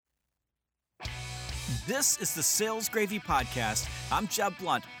This is the Sales Gravy Podcast. I'm Jeb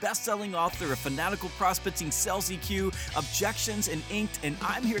Blunt, best-selling author of Fanatical Prospecting, Sales EQ, Objections, and Inked, and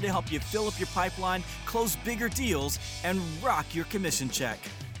I'm here to help you fill up your pipeline, close bigger deals, and rock your commission check.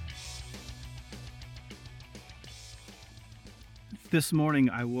 This morning,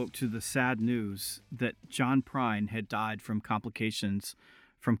 I woke to the sad news that John Prine had died from complications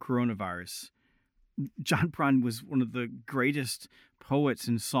from coronavirus. John Prine was one of the greatest poets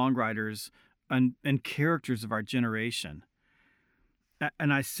and songwriters and characters of our generation.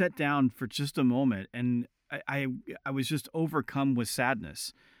 And I sat down for just a moment, and I was just overcome with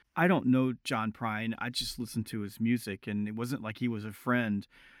sadness. I don't know John Prine. I just listened to his music, and it wasn't like he was a friend.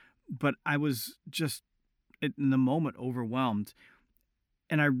 But I was just, in the moment, overwhelmed.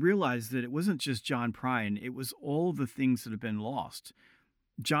 And I realized that it wasn't just John Prine. It was all the things that have been lost.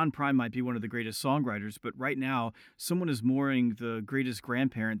 John Prine might be one of the greatest songwriters, but right now, someone is mourning the greatest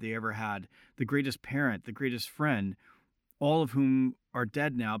grandparent they ever had, the greatest parent, the greatest friend, all of whom are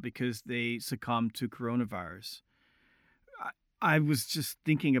dead now because they succumbed to coronavirus. I was just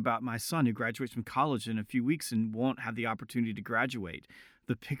thinking about my son who graduates from college in a few weeks and won't have the opportunity to graduate.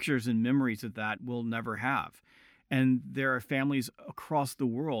 The pictures and memories of that we'll never have. And there are families across the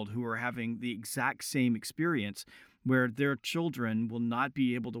world who are having the exact same experience where their children will not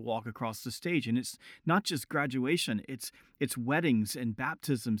be able to walk across the stage. And it's not just graduation, it's weddings and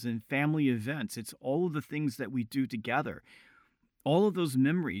baptisms and family events. It's all of the things that we do together. All of those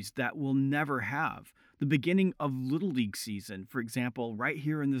memories that we'll never have. The beginning of Little League season, for example, right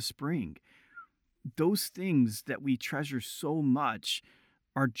here in the spring. Those things that we treasure so much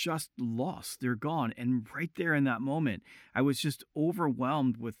are just lost. They're gone. And right there in that moment, I was just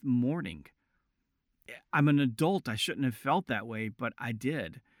overwhelmed with mourning. I'm an adult. I shouldn't have felt that way, but I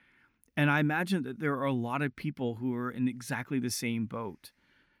did. And I imagine that there are a lot of people who are in exactly the same boat.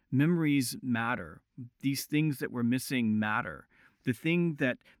 Memories matter. These things that we're missing matter. The thing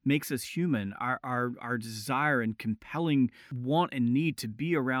that makes us human, our desire and compelling want and need to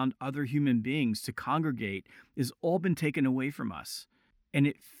be around other human beings, to congregate, has all been taken away from us. And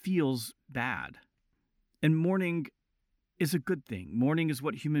it feels bad. And mourning is a good thing. Mourning is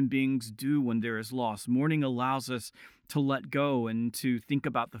what human beings do when there is loss. Mourning allows us to let go and to think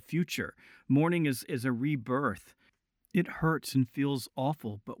about the future. Mourning is a rebirth. It hurts and feels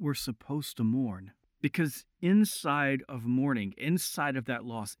awful, but we're supposed to mourn. Because inside of mourning, inside of that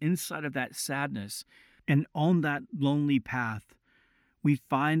loss, inside of that sadness, and on that lonely path, we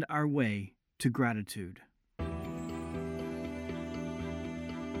find our way to gratitude.